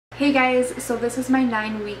Hey guys, so this is my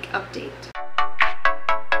 9-week update.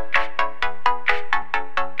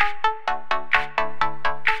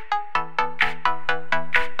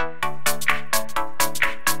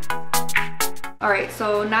 Alright,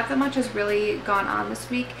 so not that much has really gone on this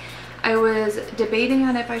week. I was debating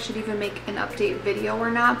on if I should even make an update video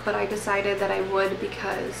or not, but I decided that I would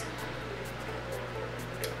because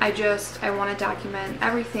I want to document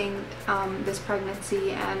everything this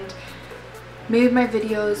pregnancy, and maybe my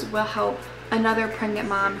videos will help another pregnant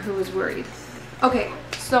mom who is worried. Okay,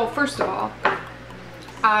 so first of all,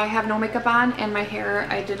 I have no makeup on and my hair,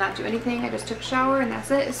 I did not do anything. I just took a shower and that's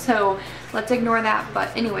it. So let's ignore that.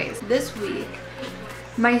 But anyways, this week,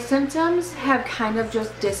 my symptoms have kind of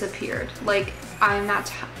just disappeared. Like, I'm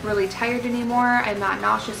not really tired anymore. I'm not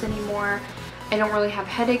nauseous anymore. I don't really have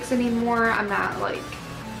headaches anymore. I'm not like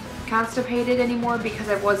constipated anymore because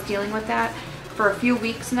I was dealing with that for a few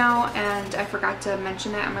weeks now, and I forgot to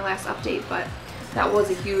mention that in my last update, but that was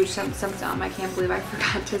a huge symptom. I can't believe I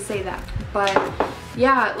forgot to say that. But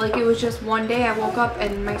yeah, like it was just one day I woke up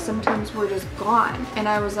and my symptoms were just gone, and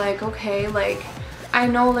I was like, okay, like I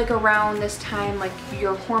know like around this time like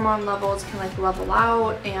your hormone levels can like level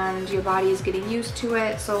out and your body is getting used to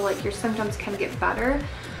it, so like your symptoms can get better.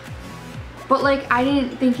 But like I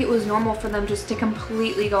didn't think it was normal for them just to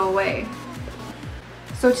completely go away.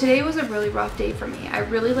 So today was a really rough day for me. I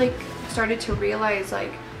really like started to realize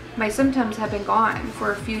like my symptoms have been gone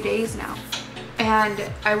for a few days now, and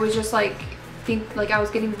I was just like I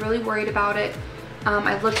was getting really worried about it.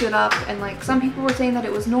 I looked it up, and like some people were saying that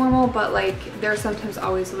it was normal, but like their symptoms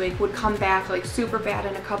always like would come back like super bad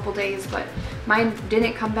in a couple days, but mine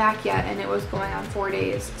didn't come back yet, and it was going on 4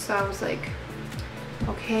 days. So I was like,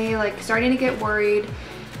 okay, like starting to get worried,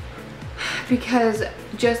 because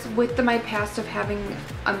just with my past of having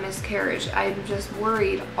a miscarriage, I'm just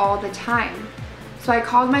worried all the time. So I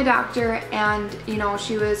called my doctor, and you know,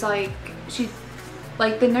 she was like,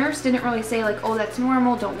 the nurse didn't really say like, oh, that's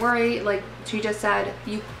normal, don't worry. Like she just said,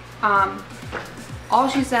 all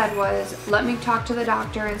she said was, let me talk to the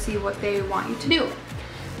doctor and see what they want you to do.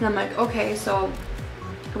 And I'm like, okay. So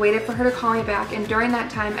I waited for her to call me back, and during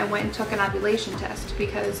that time I went and took an ovulation test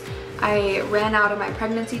because I ran out of my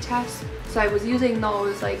pregnancy tests. So I was using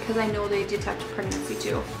those like because I know they detect pregnancy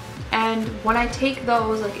too. And when I take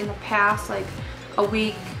those like in the past like a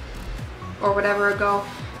week or whatever ago,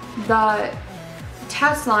 the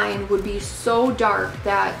test line would be so dark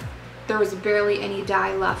that there was barely any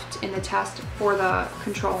dye left in the test for the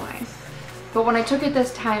control line. But when I took it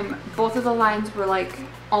this time, both of the lines were like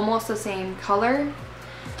almost the same color,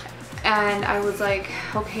 and I was like,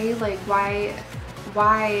 okay, like why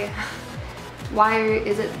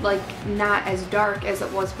is it like not as dark as it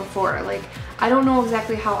was before? Like I don't know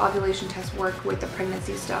exactly how ovulation tests work with the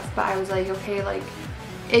pregnancy stuff, but I was like, okay, like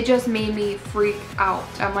it just made me freak out.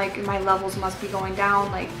 I'm like, my levels must be going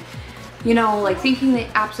down, like, you know, like thinking the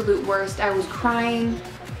absolute worst. I was crying,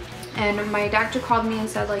 and my doctor called me and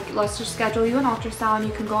said like, let's just schedule you an ultrasound.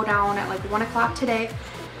 You can go down at like 1 o'clock today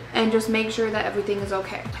and just make sure that everything is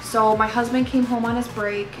okay. So my husband came home on his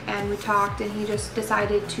break and we talked, and he just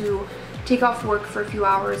decided to take off work for a few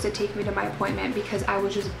hours to take me to my appointment because I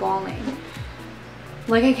was just bawling.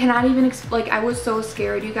 Like I cannot even like I was so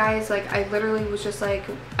scared, you guys. Like I literally was just like,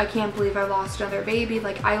 I can't believe I lost another baby.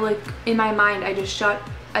 Like I like in my mind I just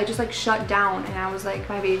like shut down, and I was like,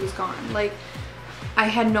 my baby's gone. Like I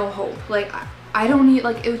had no hope. Like I don't need,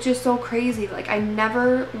 like it was just so crazy. Like I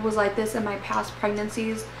never was like this in my past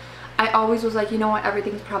pregnancies. I always was like, you know what,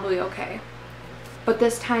 everything's probably okay. But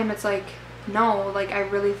this time it's like, no, like I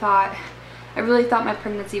really thought my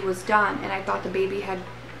pregnancy was done, and I thought the baby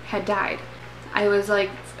had died. I was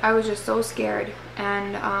just so scared.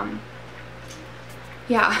 And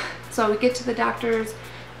yeah, so we get to the doctor's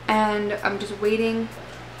and I'm just waiting,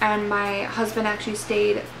 and my husband actually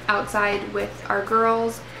stayed outside with our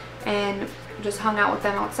girls and just hung out with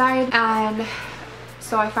them outside. And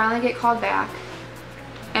so I finally get called back,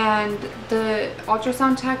 and the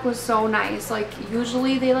ultrasound tech was so nice. Like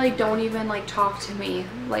usually they like don't even like talk to me,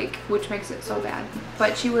 like, which makes it so bad,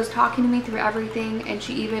 but she was talking to me through everything. And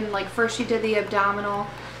she even like, first she did the abdominal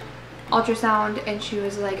ultrasound, and she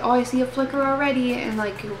was like, oh, I see a flicker already. And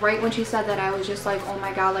like right when she said that, I was just like, oh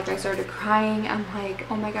my god, like I started crying. I'm like,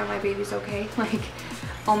 oh my god, my baby's okay. Like,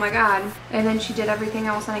 oh my god. And then she did everything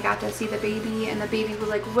else, and I got to see the baby, and the baby was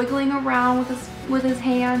like wiggling around with his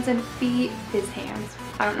hands and feet. His hands,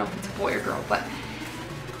 I don't know if it's a boy or girl, but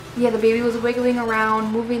yeah, the baby was wiggling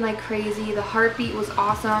around, moving like crazy. The heartbeat was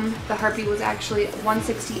awesome. The heartbeat was actually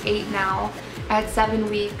 168 now at 7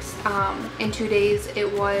 weeks. In 2 days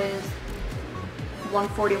it was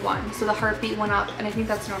 141. So the heartbeat went up, and I think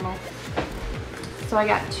that's normal. So I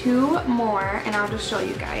got 2 more, and I'll just show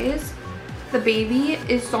you guys. The baby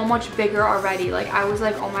is so much bigger already. Like, I was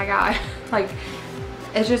like, oh my god. Like,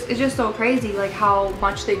 it's just so crazy, like how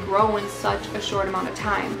much they grow in such a short amount of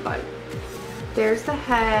time. But there's the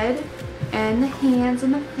head and the hands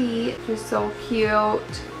and the feet. Just so cute.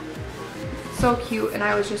 So cute, and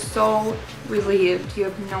I was just so relieved. You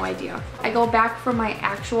have no idea. I go back for my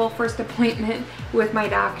actual first appointment with my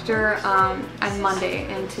doctor on Monday,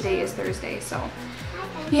 and today is Thursday. So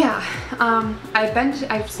yeah,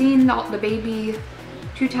 I've seen the baby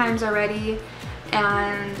 2 times already,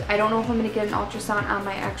 and I don't know if I'm gonna get an ultrasound on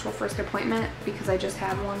my actual first appointment because I just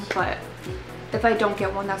had one, but if I don't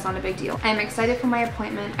get one, that's not a big deal. I'm excited for my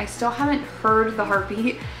appointment. I still haven't heard the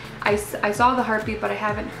heartbeat. I saw the heartbeat, but I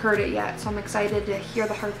haven't heard it yet, so I'm excited to hear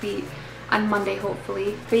the heartbeat on Monday,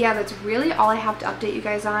 hopefully. But yeah, that's really all I have to update you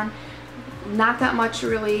guys on. Not that much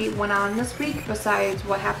really went on this week besides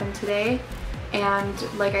what happened today. And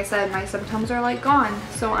like I said, my symptoms are like gone,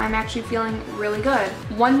 so I'm actually feeling really good.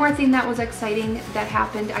 One more thing that was exciting that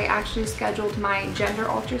happened, I actually scheduled my gender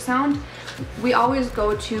ultrasound. We always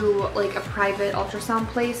go to like a private ultrasound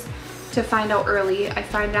place to find out early. I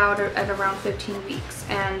find out at around 15 weeks,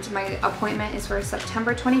 and my appointment is for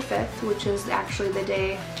September 25th, which is actually the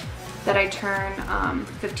day that I turn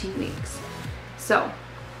 15 weeks. So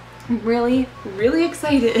I'm really, really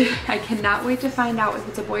excited. I cannot wait to find out if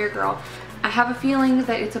it's a boy or girl. I have a feeling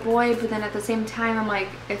that it's a boy, but then at the same time, I'm like,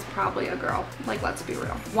 it's probably a girl. Like, let's be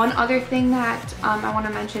real. One other thing that I want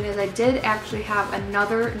to mention is I did actually have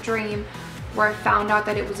another dream where I found out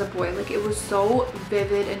that it was a boy. Like, it was so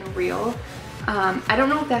vivid and real. I don't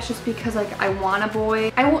know if that's just because like I want a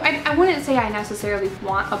boy. I wouldn't say I necessarily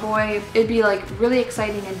want a boy. It'd be like really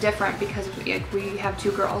exciting and different because like, we have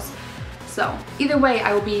 2 girls. So either way,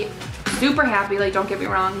 I will be super happy. Like, don't get me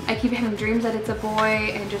wrong. I keep having dreams that it's a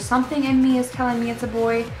boy, and just something in me is telling me it's a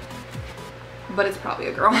boy, but it's probably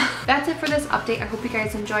a girl. That's it for this update. I hope you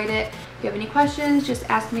guys enjoyed it. If you have any questions, just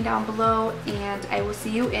ask me down below, and I will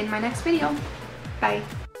see you in my next video. Bye.